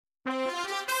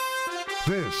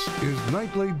This is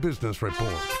Nightly Business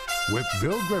Report with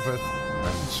Bill Griffith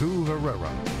and Sue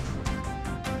Herrera.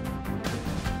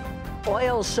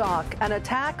 Oil shock. An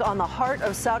attack on the heart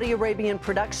of Saudi Arabian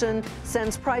production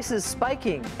sends prices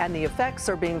spiking, and the effects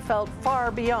are being felt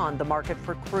far beyond the market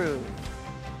for crude.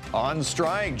 On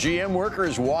strike, GM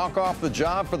workers walk off the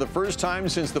job for the first time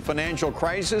since the financial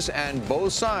crisis, and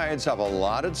both sides have a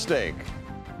lot at stake.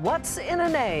 What's in a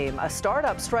name? A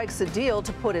startup strikes a deal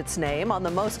to put its name on the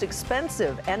most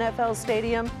expensive NFL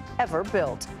stadium ever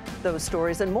built. Those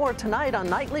stories and more tonight on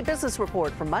Nightly Business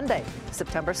Report for Monday,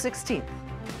 September 16th.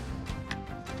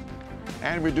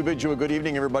 And we do bid you a good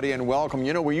evening, everybody, and welcome.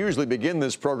 You know, we usually begin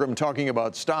this program talking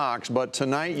about stocks, but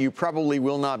tonight you probably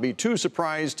will not be too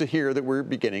surprised to hear that we're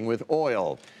beginning with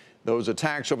oil. Those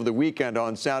attacks over the weekend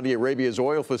on Saudi Arabia's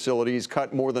oil facilities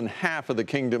cut more than half of the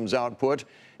kingdom's output,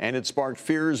 and it sparked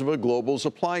fears of a global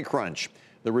supply crunch.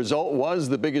 The result was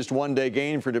the biggest one-day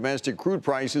gain for domestic crude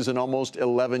prices in almost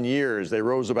 11 years. They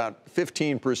rose about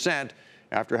 15%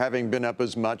 after having been up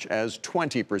as much as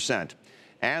 20%.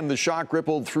 And the shock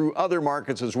rippled through other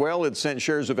markets as well. It sent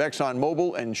shares of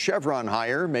ExxonMobil and Chevron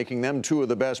higher, making them two of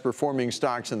the best performing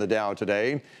stocks in the Dow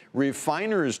today.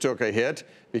 Refiners took a hit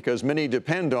because many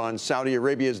depend on Saudi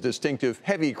Arabia's distinctive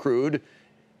heavy crude,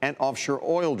 and offshore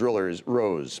oil drillers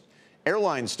rose.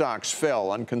 Airline stocks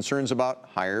fell on concerns about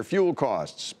higher fuel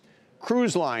costs.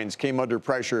 Cruise lines came under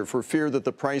pressure for fear that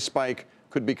the price spike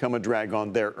could become a drag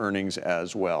on their earnings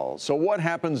as well. So what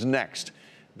happens next?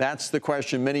 That's the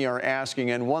question many are asking,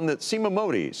 and one that Seema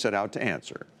Modi set out to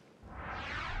answer.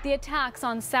 The attacks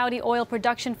on Saudi oil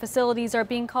production facilities are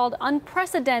being called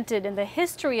unprecedented in the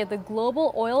history of the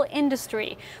global oil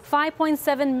industry.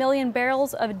 5.7 million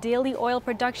barrels of daily oil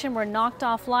production were knocked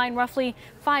offline, roughly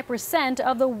 5%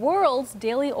 of the world's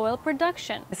daily oil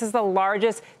production. This is the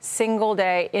largest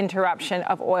single-day interruption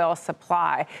of oil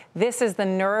supply. This is the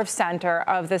nerve center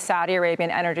of the Saudi Arabian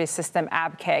energy system,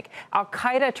 Abqaiq.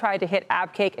 Al-Qaeda tried to hit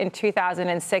Abqaiq in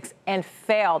 2006 and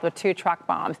failed with 2 truck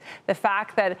bombs. The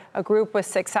fact that a group was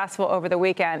successful over the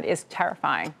weekend is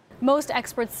terrifying. Most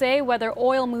experts say whether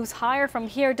oil moves higher from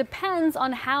here depends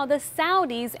on how the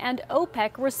Saudis and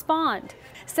OPEC respond.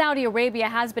 Saudi Arabia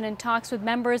has been in talks with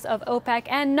members of OPEC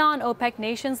and non-OPEC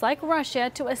nations like Russia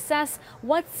to assess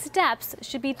what steps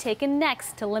should be taken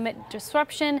next to limit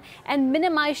disruption and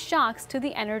minimize shocks to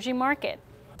the energy market.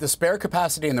 The spare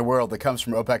capacity in the world that comes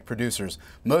from OPEC producers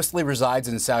mostly resides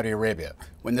in Saudi Arabia.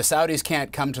 When the Saudis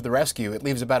can't come to the rescue, it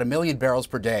leaves about 1 million barrels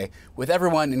per day, with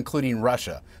everyone including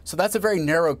Russia. So that's a very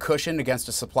narrow cushion against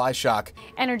a supply shock.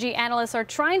 Energy analysts are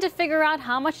trying to figure out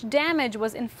how much damage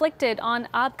was inflicted on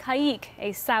Abqaiq,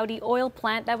 a Saudi oil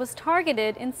plant that was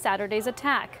targeted in Saturday's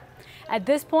attack. At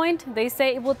this point, they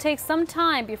say it will take some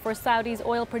time before Saudi's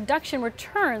oil production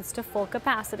returns to full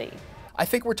capacity. I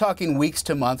think we're talking weeks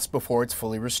to months before it's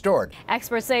fully restored.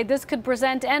 Experts say this could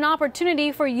present an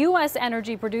opportunity for U.S.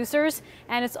 energy producers,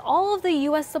 and it's all of the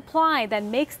U.S. supply that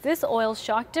makes this oil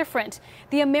shock different.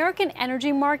 The American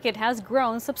energy market has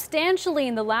grown substantially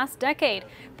in the last decade,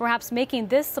 perhaps making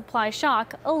this supply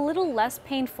shock a little less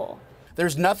painful.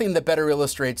 There's nothing that better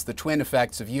illustrates the twin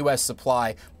effects of U.S.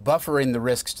 supply buffering the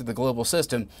risks to the global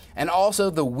system and also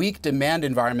the weak demand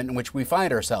environment in which we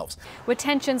find ourselves. With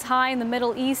tensions high in the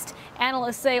Middle East,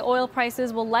 analysts say oil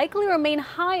prices will likely remain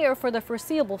higher for the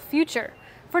foreseeable future.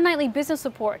 For Nightly Business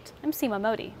Report, I'm Seema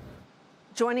Modi.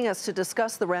 Joining us to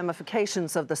discuss the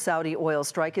ramifications of the Saudi oil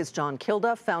strike is John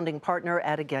Kilduff, founding partner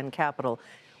at Again Capital.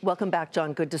 Welcome back,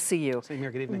 John. Good to see you. Same here.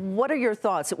 Good evening. What are your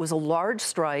thoughts? It was a large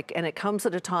strike, and it comes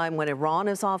at a time when Iran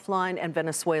is offline and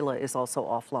Venezuela is also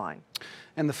offline.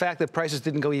 And the fact that prices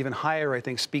didn't go even higher, I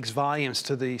think, speaks volumes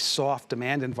to the soft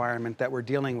demand environment that we're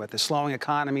dealing with. The slowing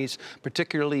economies,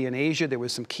 particularly in Asia. There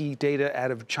was some key data out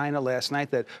of China last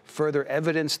night that further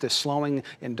evidenced the slowing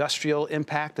industrial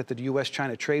impact that the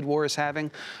U.S.-China trade war is having.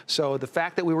 So the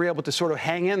fact that we were able to sort of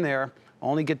hang in there,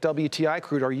 only get WTI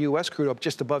crude, our U.S. crude, up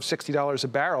just above $60 a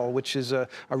barrel, which is a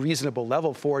reasonable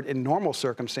level for it in normal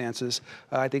circumstances,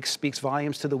 I think speaks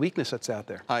volumes to the weakness that's out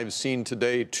there. I've seen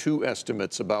today 2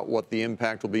 estimates about what the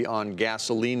impact will be on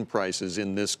gasoline prices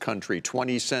in this country,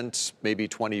 20 cents, maybe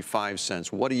 25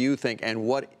 cents. What do you think, and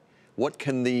what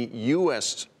can the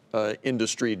U.S.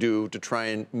 Industry do to try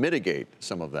and mitigate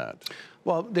some of that?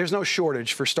 Well, there's no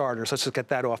shortage for starters. Let's just get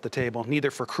that off the table,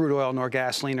 neither for crude oil nor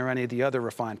gasoline or any of the other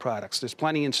refined products. There's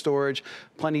plenty in storage,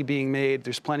 plenty being made.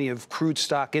 There's plenty of crude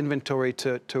stock inventory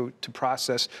to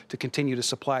process to continue to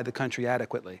supply the country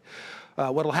adequately.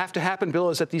 What will have to happen, Bill,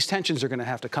 is that these tensions are going to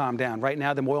have to calm down. Right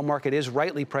now, the oil market is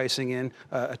rightly pricing in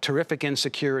a terrific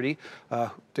insecurity.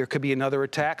 There could be another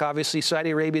attack. Obviously,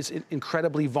 Saudi Arabia is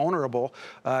incredibly vulnerable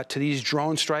to these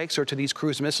drone strikes or to these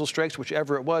cruise missile strikes,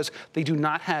 whichever it was. They do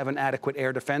not have an adequate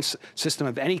air defense system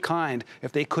of any kind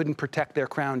if they couldn't protect their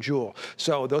crown jewel.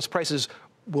 So those prices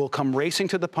will come racing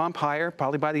to the pump higher.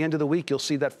 Probably by the end of the week, you'll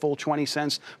see that full 20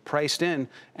 cents priced in.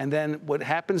 And then what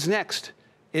happens next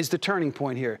is the turning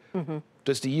point here. Mm-hmm.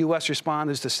 Does the U.S. respond?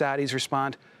 Does the Saudis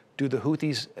respond? Do the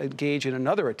Houthis engage in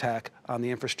another attack on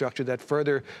the infrastructure that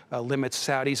further limits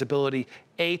Saudi's ability,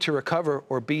 A, to recover,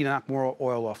 or B, knock more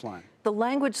oil offline? The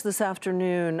language this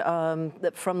afternoon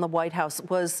from the White House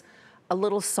was a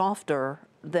little softer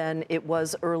than it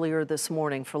was earlier this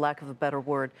morning, for lack of a better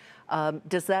word.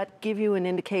 Does that give you an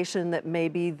indication that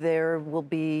maybe there will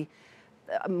be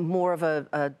more of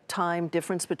a time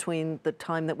difference between the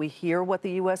time that we hear what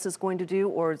the U.S. is going to do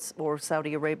or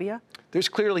Saudi Arabia? There's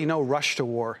clearly no rush to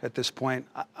war at this point.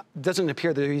 It doesn't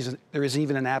appear there is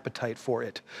even an appetite for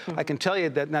it. Mm-hmm. I can tell you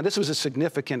that now this was a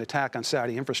significant attack on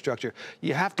Saudi infrastructure.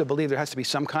 You have to believe there has to be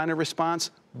some kind of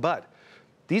response, but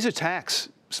these attacks,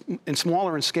 in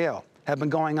smaller in scale, have been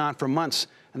going on for months,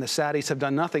 and the Saudis have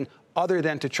done nothing other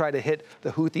than to try to hit the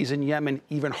Houthis in Yemen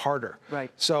even harder. Right.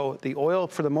 So the oil,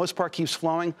 for the most part, keeps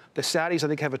flowing. The Saudis, I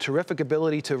think, have a terrific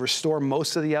ability to restore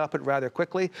most of the output rather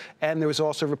quickly. And there was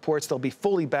also reports they'll be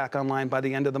fully back online by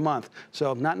the end of the month.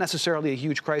 So not necessarily a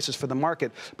huge crisis for the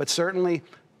market, but certainly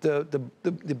the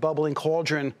bubbling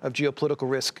cauldron of geopolitical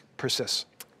risk persists.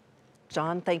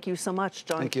 John, thank you so much.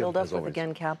 John Kilduff with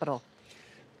Again Capital.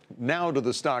 Now to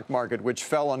the stock market, which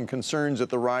fell on concerns that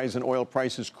the rise in oil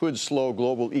prices could slow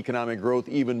global economic growth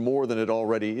even more than it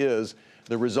already is.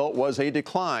 The result was a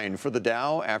decline for the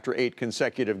Dow after 8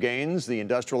 consecutive gains. The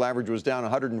industrial average was down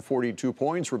 142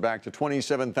 points. We're back to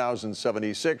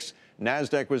 27,076.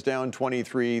 NASDAQ was down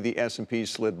 23. The S&P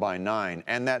slid by 9.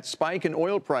 And that spike in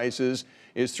oil prices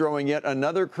is throwing yet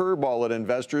another curveball at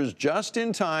investors just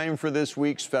in time for this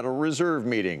week's Federal Reserve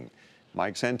meeting.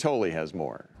 Mike Santoli has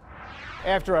more.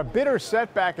 After a bitter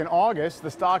setback in August, the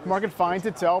stock market finds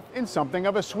itself in something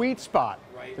of a sweet spot.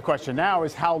 The question now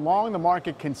is how long the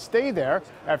market can stay there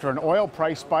after an oil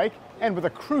price spike and with a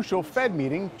crucial Fed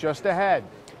meeting just ahead.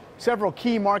 Several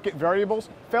key market variables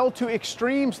fell to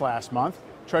extremes last month.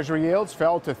 Treasury yields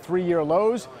fell to 3-year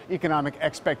lows. Economic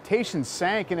expectations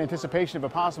sank in anticipation of a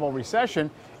possible recession.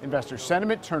 Investor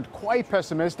sentiment turned quite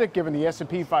pessimistic given the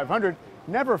S&P 500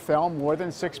 never fell more than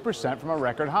 6% from a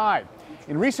record high.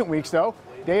 In recent weeks, though,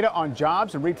 data on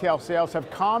jobs and retail sales have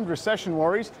calmed recession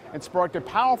worries and sparked a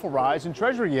powerful rise in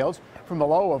Treasury yields from the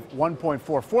low of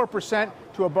 1.44%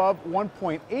 to above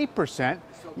 1.8%.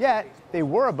 Yet they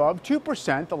were above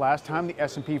 2% the last time the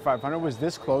S&P 500 was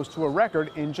this close to a record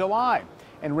in July.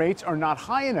 And rates are not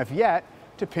high enough yet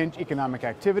to pinch economic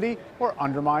activity or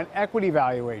undermine equity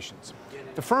valuations.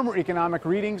 The firmer economic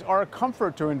readings are a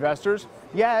comfort to investors,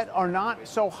 yet are not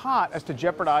so hot as to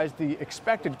jeopardize the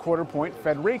expected quarter-point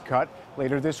Fed rate cut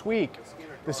later this week.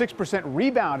 The 6%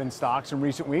 rebound in stocks in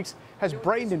recent weeks has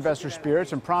brightened investor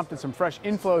spirits and prompted some fresh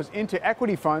inflows into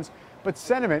equity funds, but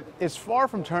sentiment is far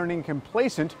from turning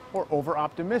complacent or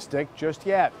over-optimistic just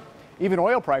yet. Even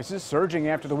oil prices, surging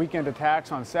after the weekend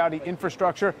attacks on Saudi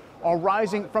infrastructure, are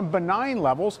rising from benign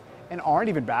levels and aren't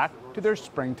even back to their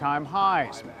springtime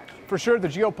highs. For sure, the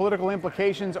geopolitical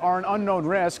implications are an unknown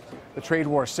risk. The trade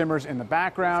war simmers in the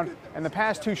background, and the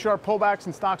past 2 sharp pullbacks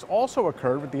in stocks also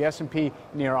occurred with the S&P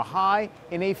near a high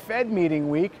in a Fed meeting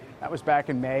week. That was back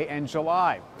in May and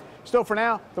July. Still, for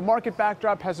now, the market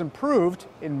backdrop has improved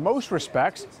in most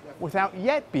respects without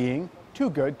yet being too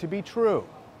good to be true.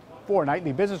 For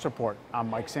Nightly Business Report, I'm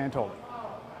Mike Santoli.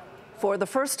 For the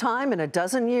first time in a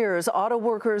dozen years, auto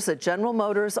workers at General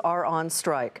Motors are on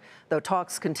strike. Though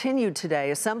talks continued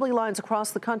today, assembly lines across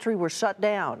the country were shut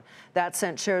down. That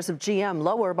sent shares of GM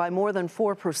lower by more than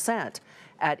 4%.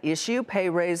 At issue, pay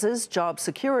raises, job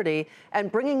security,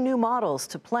 and bringing new models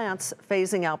to plants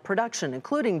phasing out production,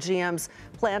 including GM's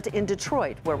plant in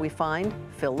Detroit, where we find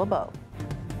Phil LeBeau.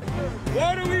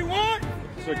 What do we want?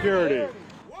 Security.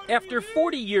 After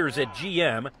 40 years at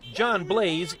GM, John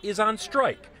Blaze is on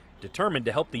strike, determined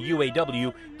to help the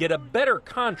UAW get a better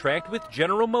contract with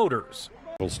General Motors.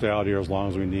 We'll stay out here as long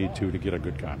as we need to get a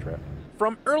good contract.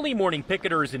 From early morning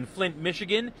picketers in Flint,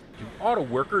 Michigan, to auto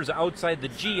workers outside the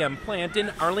GM plant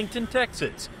in Arlington,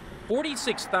 Texas,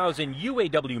 46,000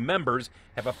 UAW members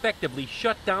have effectively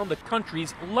shut down the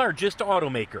country's largest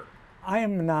automaker. I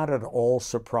am not at all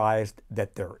surprised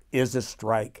that there is a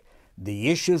strike.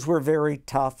 The issues were very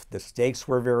tough. The stakes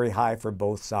were very high for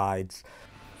both sides.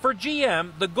 For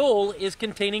GM, the goal is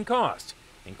containing costs.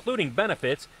 Including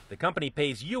benefits, the company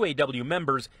pays UAW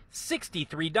members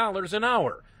 $63 an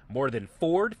hour, more than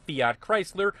Ford, Fiat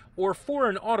Chrysler, or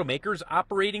foreign automakers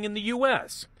operating in the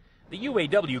U.S. The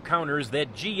UAW counters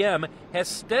that GM has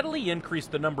steadily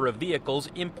increased the number of vehicles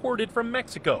imported from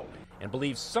Mexico and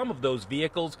believes some of those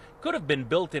vehicles could have been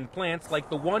built in plants like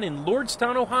the one in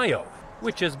Lordstown, Ohio,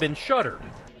 which has been shuttered.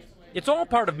 It's all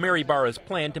part of Mary Barra's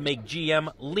plan to make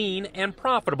GM lean and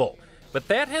profitable. But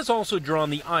that has also drawn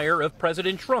the ire of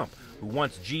President Trump, who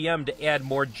wants GM to add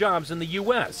more jobs in the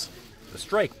U.S. The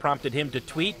strike prompted him to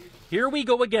tweet, "Here we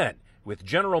go again, with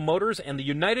General Motors and the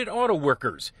United Auto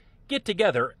Workers. Get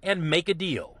together and make a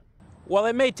deal." While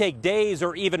it may take days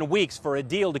or even weeks for a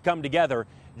deal to come together,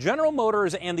 General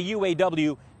Motors and the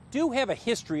UAW do have a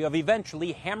history of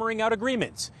eventually hammering out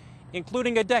agreements,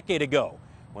 including a decade ago,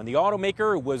 when the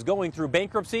automaker was going through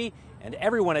bankruptcy and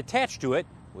everyone attached to it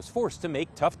was forced to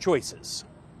make tough choices.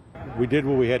 We did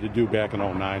what we had to do back in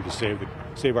 '09 to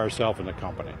save ourselves and the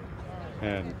company.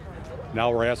 And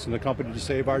now we're asking the company to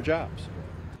save our jobs.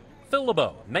 Phil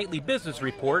LeBeau, Nightly Business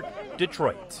Report,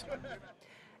 Detroit.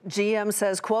 GM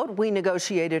says, quote, "We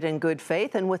negotiated in good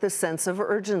faith and with a sense of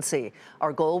urgency.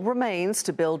 Our goal remains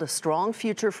to build a strong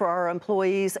future for our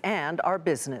employees and our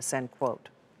business," end quote.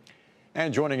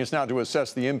 And joining us now to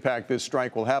assess the impact this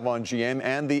strike will have on GM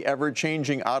and the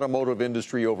ever-changing automotive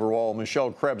industry overall,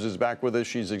 Michelle Krebs is back with us.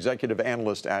 She's executive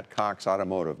analyst at Cox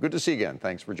Automotive. Good to see you again.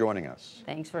 Thanks for joining us.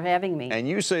 Thanks for having me. And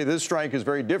you say this strike is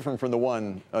very different from the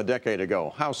one a decade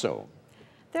ago. How so?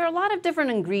 There are a lot of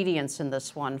different ingredients in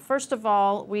this one. First of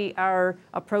all, we are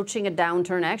approaching a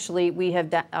downturn. Actually, we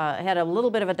have had a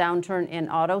little bit of a downturn in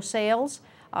auto sales.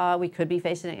 We could be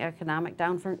facing an economic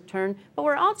downturn, but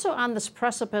we're also on this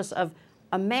precipice of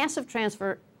a massive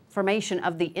transformation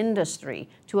of the industry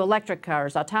to electric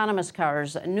cars, autonomous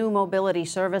cars, new mobility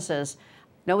services.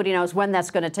 Nobody knows when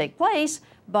that's going to take place,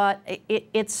 but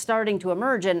it's starting to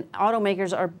emerge, and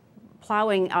automakers are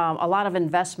plowing a lot of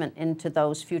investment into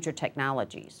those future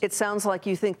technologies. It sounds like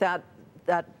you think that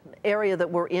area that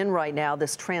we're in right now,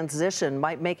 this transition,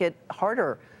 might make it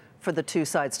harder for the two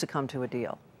sides to come to a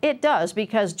deal. It does,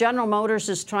 because General Motors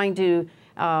is trying to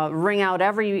wring out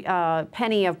every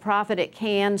penny of profit it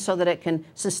can so that it can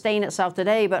sustain itself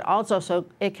today, but also so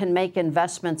it can make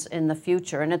investments in the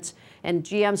future. And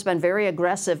GM's been very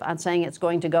aggressive on saying it's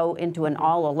going to go into an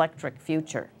all-electric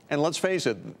future. And let's face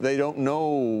it, they don't know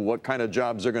what kind of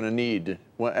jobs they're going to need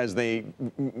as they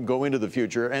go into the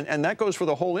future. And that goes for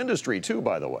the whole industry, too,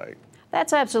 by the way.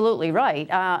 That's absolutely right.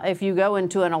 If you go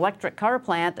into an electric car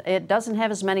plant, it doesn't have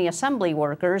as many assembly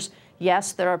workers.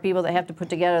 Yes, there are people that have to put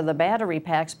together the battery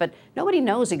packs, but nobody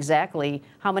knows exactly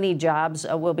how many jobs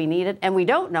will be needed, and we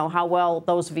don't know how well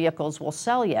those vehicles will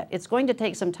sell yet. It's going to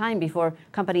take some time before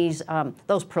companies,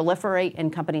 those proliferate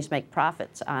and companies make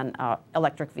profits on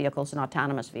electric vehicles and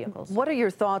autonomous vehicles. What are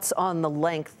your thoughts on the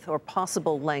length or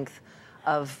possible length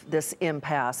of this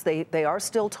impasse? They are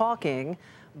still talking,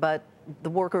 but the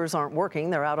workers aren't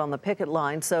working. They're out on the picket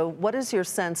line. So what is your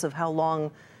sense of how long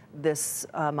this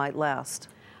might last?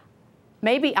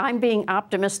 Maybe I'm being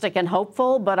optimistic and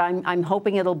hopeful, but I'm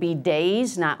hoping it'll be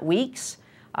days, not weeks.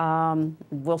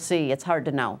 We'll see. It's hard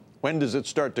to know. When does it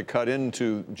start to cut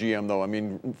into GM, though? I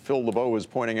mean, Phil LeBeau was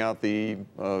pointing out the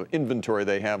inventory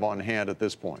they have on hand at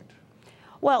this point.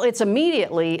 Well, it's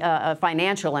immediately a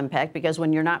financial impact, because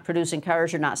when you're not producing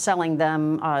cars, you're not selling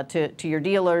them to your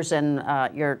dealers,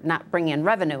 and you're not bringing in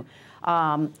revenue.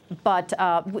 But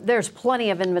there's plenty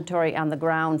of inventory on the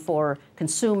ground for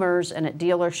consumers and at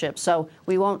dealerships, so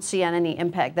we won't see any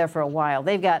impact there for a while.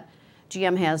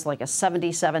 GM has like a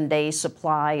 77-day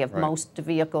supply of most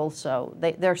vehicles, so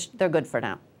they're good for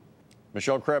now.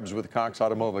 Michelle Krebs with Cox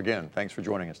Automotive again. Thanks for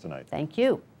joining us tonight. Thank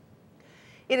you.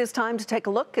 It is time to take a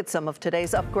look at some of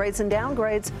today's upgrades and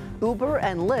downgrades. Uber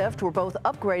and Lyft were both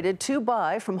upgraded to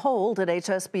buy from hold at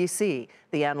HSBC.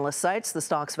 The analyst cites the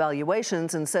stock's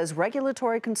valuations and says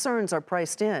regulatory concerns are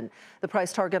priced in. The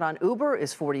price target on Uber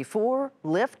is 44,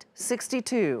 Lyft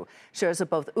 62. Shares of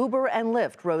both Uber and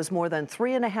Lyft rose more than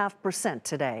 3.5%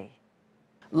 today.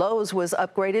 Lowe's was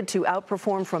upgraded to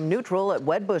outperform from neutral at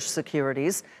Wedbush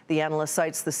Securities. The analyst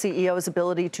cites the CEO's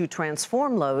ability to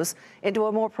transform Lowe's into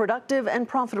a more productive and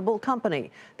profitable company.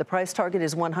 The price target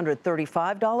is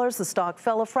 $135. The stock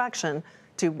fell a fraction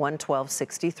to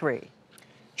 $112.63.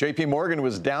 JP Morgan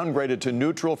was downgraded to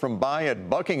neutral from buy at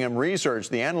Buckingham Research.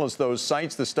 The analyst, though,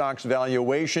 cites the stock's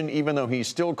valuation, even though he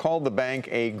still called the bank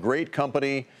a great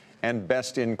company and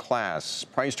best in class.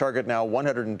 Price target now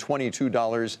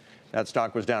 $122. That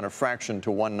stock was down a fraction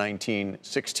to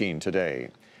 $119.16 today.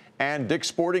 And Dick's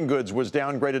Sporting Goods was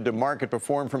downgraded to market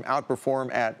perform from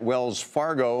outperform at Wells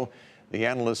Fargo. The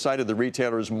analyst cited the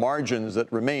retailer's margins that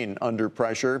remain under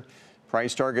pressure.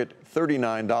 Price target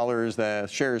 $39. The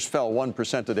shares fell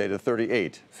 1% today to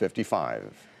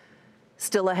 $38.55.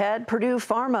 Still ahead, Purdue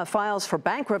Pharma files for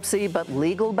bankruptcy, but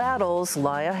legal battles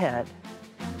lie ahead.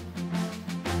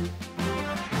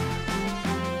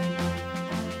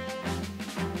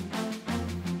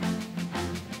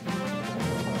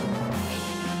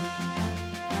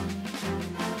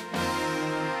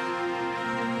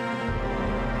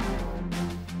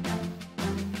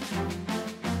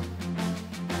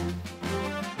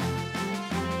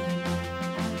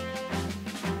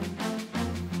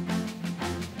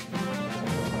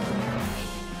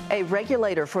 A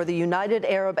regulator for the United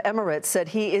Arab Emirates said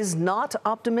he is not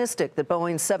optimistic that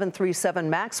Boeing's 737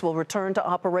 MAX will return to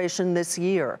operation this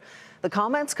year. The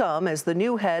comments come as the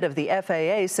new head of the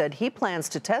FAA said he plans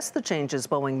to test the changes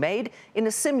Boeing made in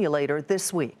a simulator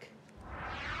this week.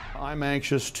 I'm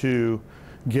anxious to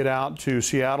get out to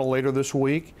Seattle later this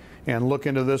week and look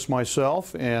into this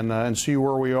myself and see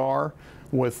where we are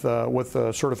with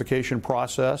the certification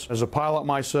process. As a pilot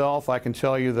myself, I can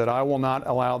tell you that I will not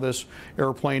allow this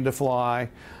airplane to fly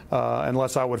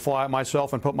unless I would fly it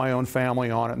myself and put my own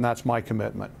family on it, and that's my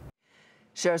commitment.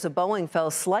 Shares of Boeing fell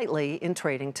slightly in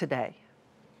trading today.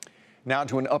 Now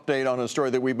to an update on a story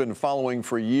that we've been following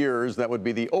for years. That would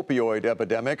be the opioid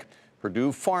epidemic.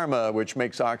 Purdue Pharma, which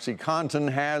makes OxyContin,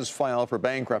 has filed for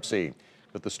bankruptcy.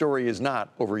 But the story is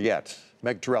not over yet.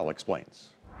 Meg Terrell explains.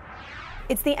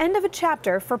 It's the end of a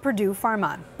chapter for Purdue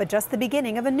Pharma, but just the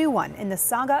beginning of a new one in the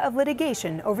saga of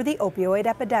litigation over the opioid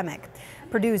epidemic.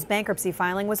 Purdue's bankruptcy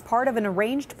filing was part of an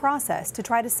arranged process to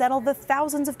try to settle the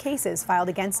thousands of cases filed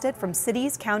against it from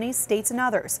cities, counties, states, and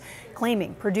others,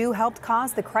 claiming Purdue helped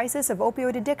cause the crisis of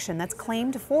opioid addiction that's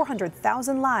claimed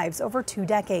 400,000 lives over 2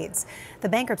 decades. The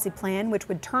bankruptcy plan, which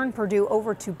would turn Purdue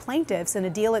over to plaintiffs in a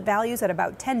deal it values at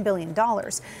about $10 billion,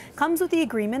 comes with the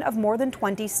agreement of more than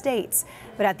 20 states,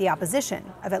 but at the opposition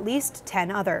of at least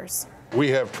 10 others. We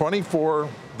have 24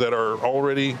 that are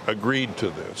already agreed to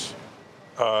this.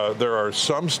 There are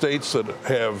some states that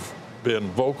have been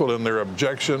vocal in their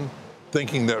objection,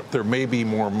 thinking that there may be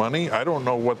more money. I don't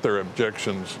know what their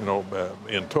objections,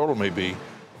 in total may be,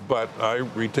 but I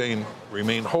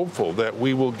remain hopeful that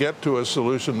we will get to a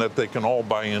solution that they can all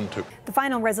buy into. The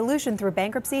final resolution through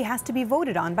bankruptcy has to be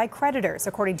voted on by creditors,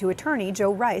 according to attorney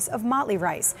Joe Rice of Motley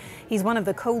Rice. He's one of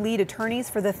the co-lead attorneys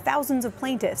for the thousands of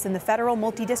plaintiffs in the federal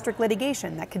multi-district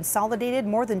litigation that consolidated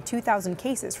more than 2,000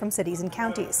 cases from cities and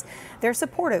counties. They're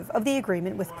supportive of the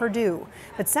agreement with Purdue,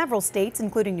 but several states,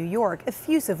 including New York,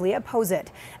 effusively oppose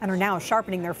it and are now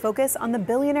sharpening their focus on the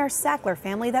billionaire Sackler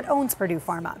family that owns Purdue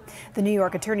Pharma. The New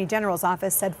York Attorney General's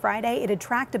office said Friday it had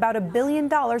tracked about $1 billion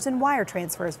in wire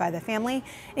transfers by the family,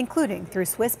 including through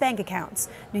Swiss bank accounts.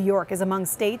 New York is among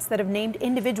states that have named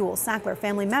individual Sackler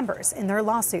family members in their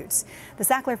lawsuits. The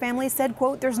Sackler family said,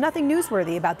 quote, "There's nothing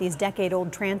newsworthy about these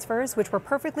decade-old transfers, which were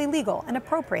perfectly legal and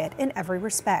appropriate in every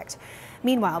respect."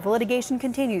 Meanwhile, the litigation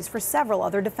continues for several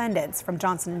other defendants, from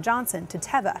Johnson & Johnson to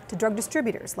Teva to drug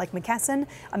distributors like McKesson,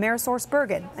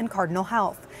 AmerisourceBergen, and Cardinal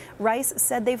Health. Rice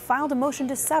said they've filed a motion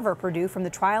to sever Purdue from the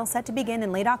trial set to begin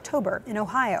in late October in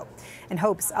Ohio, and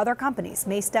hopes other companies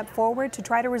may step forward to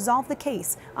try to resolve the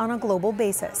case on a global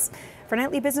basis. For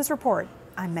Nightly Business Report,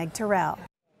 I'm Meg Terrell.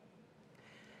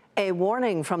 A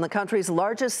warning from the country's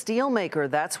largest steel maker.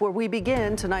 That's where we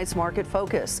begin tonight's market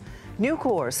focus.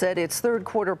 Nucor said its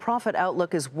third-quarter profit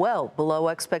outlook is well below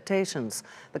expectations.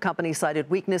 The company cited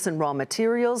weakness in raw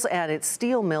materials and its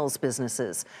steel mills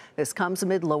businesses. This comes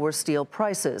amid lower steel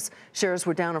prices. Shares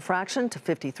were down a fraction to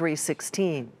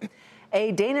 53.16.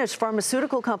 A Danish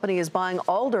pharmaceutical company is buying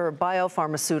Alder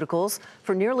Biopharmaceuticals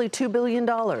for nearly $2 billion.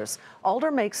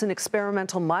 Alder makes an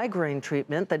experimental migraine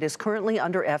treatment that is currently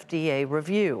under FDA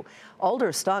review.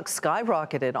 Alder stock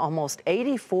skyrocketed almost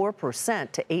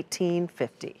 84% to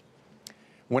 $18.50.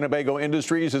 Winnebago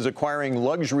Industries is acquiring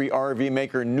luxury RV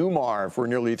maker Newmar for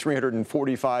nearly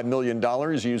 $345 million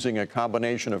using a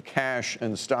combination of cash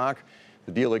and stock.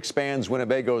 The deal expands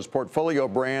Winnebago's portfolio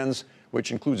brands,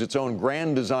 which includes its own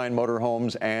Grand Design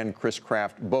motorhomes and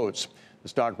Chris-Craft boats. The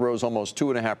stock rose almost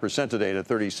 2.5% today to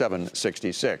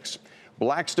 $37.66.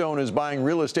 Blackstone is buying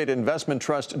real estate investment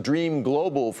trust Dream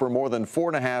Global for more than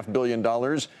 $4.5 billion.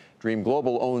 Dream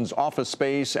Global owns office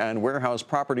space and warehouse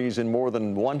properties in more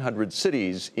than 100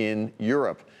 cities in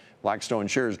Europe. Blackstone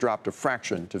shares dropped a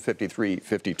fraction to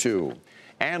 53.52.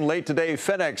 And late today,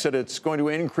 FedEx said it's going to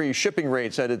increase shipping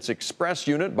rates at its express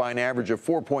unit by an average of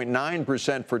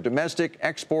 4.9% for domestic,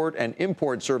 export, and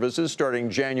import services starting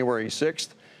January 6th.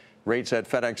 Rates at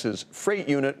FedEx's freight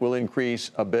unit will increase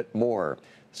a bit more.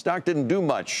 Stock didn't do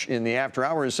much in the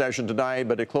after-hours session today,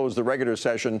 but it closed the regular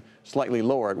session slightly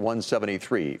lower at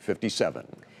 173.57.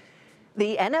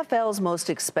 The NFL's most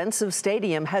expensive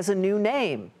stadium has a new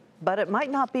name, but it might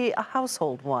not be a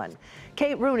household one.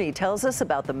 Kate Rooney tells us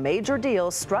about the major deal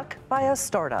struck by a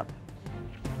startup.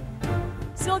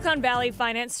 Silicon Valley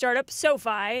finance startup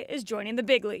SoFi is joining the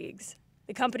big leagues.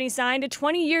 The company signed a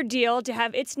 20-year deal to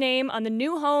have its name on the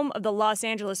new home of the Los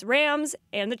Angeles Rams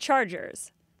and the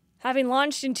Chargers. Having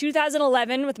launched in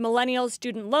 2011 with millennial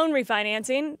student loan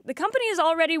refinancing, the company is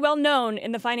already well known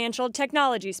in the financial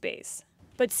technology space.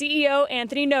 But CEO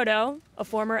Anthony Noto, a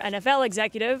former NFL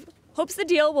executive, hopes the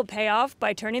deal will pay off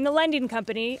by turning the lending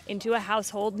company into a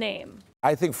household name.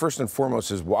 I think first and foremost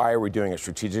is why are we doing it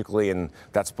strategically, and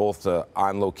that's both the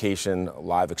on-location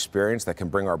live experience that can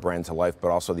bring our brand to life, but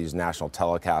also these national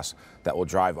telecasts that will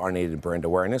drive unaided brand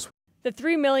awareness. The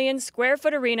 3 million square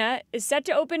foot arena is set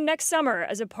to open next summer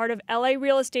as a part of LA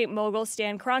real estate mogul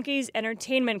Stan Kroenke's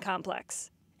entertainment complex.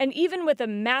 And even with a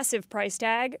massive price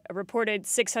tag, a reported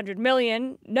 $600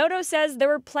 million, Noto says there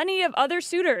were plenty of other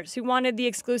suitors who wanted the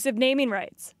exclusive naming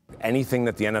rights. Anything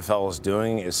that the NFL is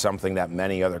doing is something that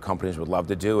many other companies would love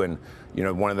to do. And, you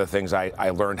know, one of the things I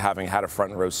learned having had a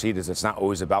front row seat is it's not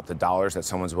always about the dollars that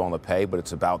someone's willing to pay, but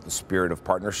it's about the spirit of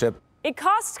partnership. It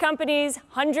costs companies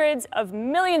hundreds of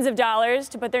millions of dollars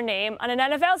to put their name on an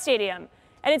NFL stadium.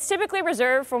 And it's typically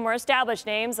reserved for more established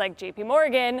names like JP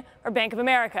Morgan or Bank of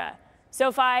America.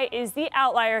 SoFi is the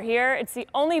outlier here. It's the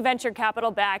only venture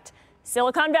capital-backed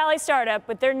Silicon Valley startup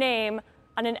with their name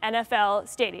on an NFL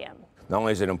stadium. Not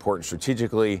only is it important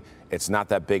strategically, it's not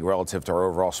that big relative to our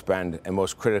overall spend, and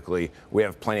most critically, we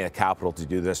have plenty of capital to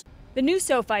do this. The new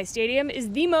SoFi Stadium is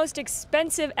the most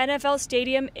expensive NFL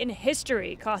stadium in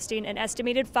history, costing an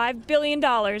estimated $5 billion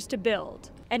to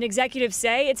build. And executives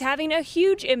say it's having a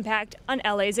huge impact on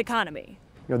LA's economy.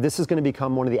 You know, this is going to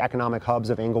become one of the economic hubs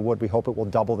of Inglewood. We hope it will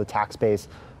double the tax base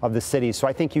of the city. So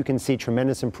I think you can see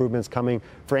tremendous improvements coming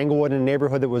for Inglewood in a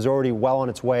neighborhood that was already well on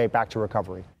its way back to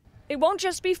recovery. It won't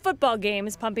just be football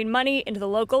games pumping money into the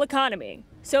local economy.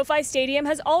 SoFi Stadium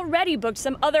has already booked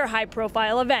some other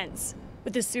high-profile events,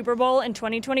 with the Super Bowl in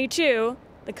 2022,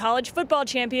 the College Football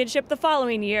Championship the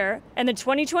following year, and the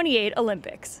 2028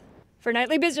 Olympics. For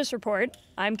Nightly Business Report,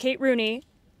 I'm Kate Rooney,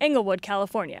 Inglewood,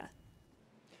 California.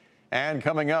 And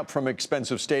coming up, from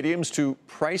expensive stadiums to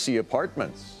pricey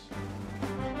apartments.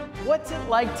 What's it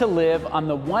like to live on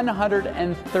the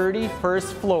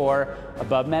 131st floor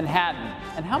above Manhattan?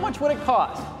 And how much would it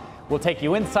cost? We'll take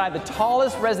you inside the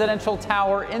tallest residential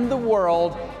tower in the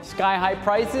world, sky-high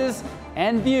prices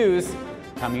and views,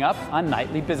 coming up on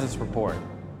Nightly Business Report.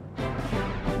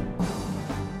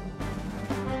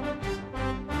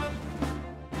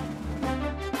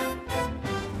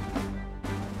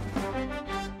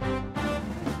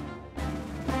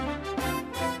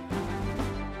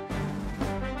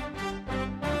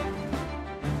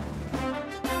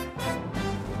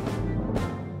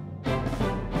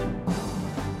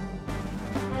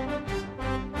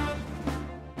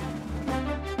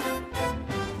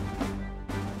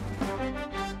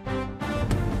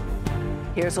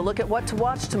 Here's a look at what to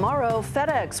watch tomorrow.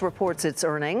 FedEx reports its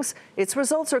earnings. Its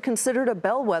results are considered a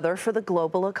bellwether for the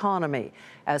global economy.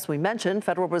 As we mentioned,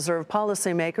 Federal Reserve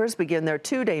policymakers begin their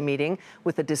two-day meeting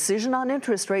with a decision on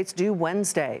interest rates due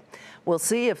Wednesday. We'll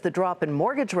see if the drop in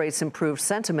mortgage rates improved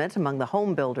sentiment among the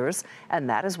home builders, and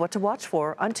that is what to watch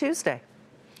for on Tuesday.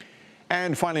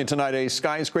 And finally tonight, a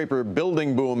skyscraper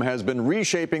building boom has been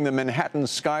reshaping the Manhattan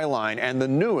skyline, and the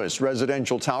newest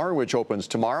residential tower, which opens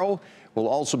tomorrow, will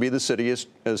also be the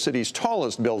city's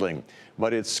tallest building.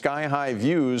 But its sky-high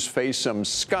views face some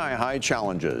sky-high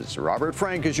challenges. Robert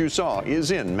Frank, as you saw,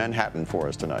 is in Manhattan for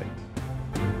us tonight.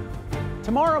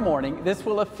 Tomorrow morning, this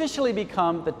will officially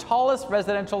become the tallest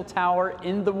residential tower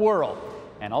in the world,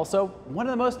 and also one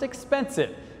of the most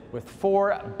expensive, with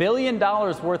 $4 billion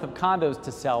worth of condos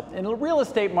to sell in a real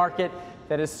estate market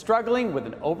that is struggling with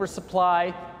an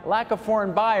oversupply, lack of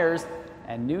foreign buyers,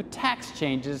 and new tax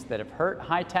changes that have hurt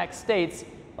high-tax states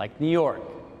like New York.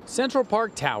 Central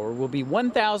Park Tower will be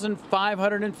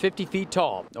 1,550 feet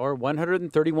tall, or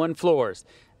 131 floors.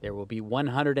 There will be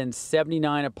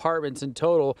 179 apartments in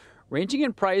total, ranging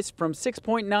in price from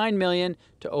 $6.9 million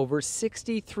to over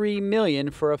 $63 million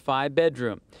for a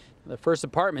 5-bedroom. The first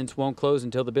apartments won't close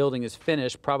until the building is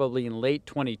finished, probably in late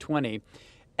 2020.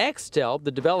 Extel,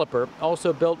 the developer,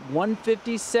 also built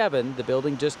 157, the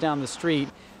building just down the street,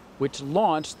 which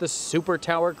launched the super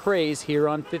tower craze here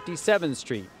on 57th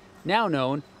Street, now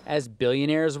known as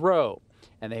Billionaires Row.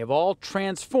 And they have all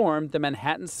transformed the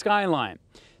Manhattan skyline.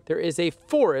 There is a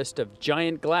forest of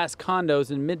giant glass condos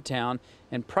in Midtown,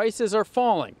 and prices are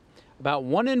falling. About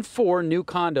 1 in 4 new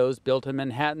condos built in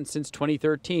Manhattan since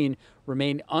 2013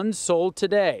 remain unsold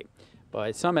today.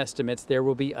 By some estimates, there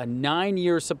will be a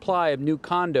 9-year supply of new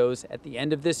condos at the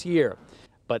end of this year.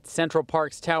 But Central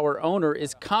Park's tower owner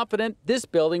is confident this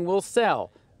building will sell,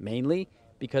 mainly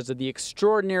because of the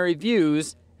extraordinary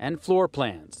views and floor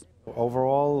plans.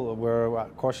 Overall, we're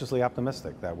cautiously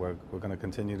optimistic that we're going to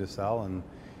continue to sell and,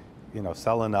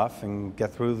 sell enough and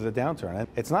get through the downturn.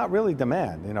 It's not really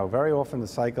demand. Very often the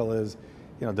cycle is,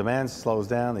 demand slows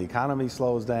down, the economy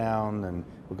slows down, and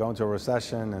we're going to a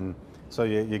recession, and so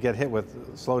you get hit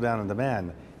with slowdown in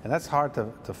demand, and that's hard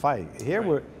to fight. Here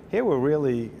we're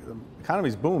really, the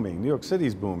economy's booming. New York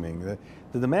City's booming.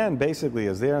 The demand basically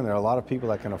is there, and there are a lot of people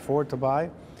that can afford to buy,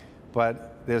 but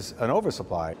there's an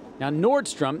oversupply. Now,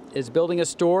 Nordstrom is building a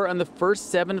store on the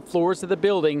first 7 floors of the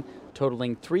building,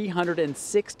 totaling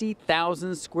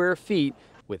 360,000 square feet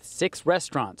with 6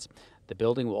 restaurants. The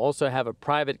building will also have a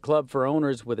private club for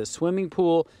owners with a swimming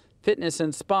pool, fitness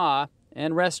and spa,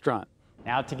 and restaurant.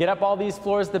 Now, to get up all these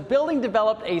floors, the building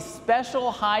developed a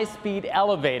special high-speed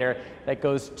elevator that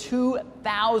goes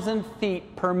 2,000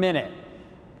 feet per minute.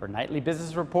 For Nightly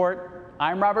Business Report,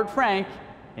 I'm Robert Frank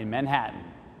in Manhattan.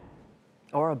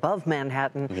 Or above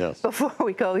Manhattan. Yes. Before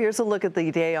we go, here's a look at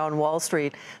the day on Wall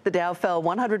Street. The Dow fell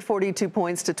 142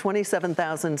 points to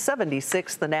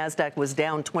 27,076. The Nasdaq was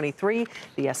down 23.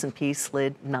 The S&P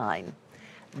slid 9.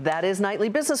 That is Nightly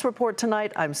Business Report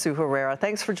tonight. I'm Sue Herrera.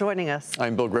 Thanks for joining us.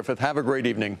 I'm Bill Griffith. Have a great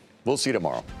evening. We'll see you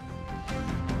tomorrow.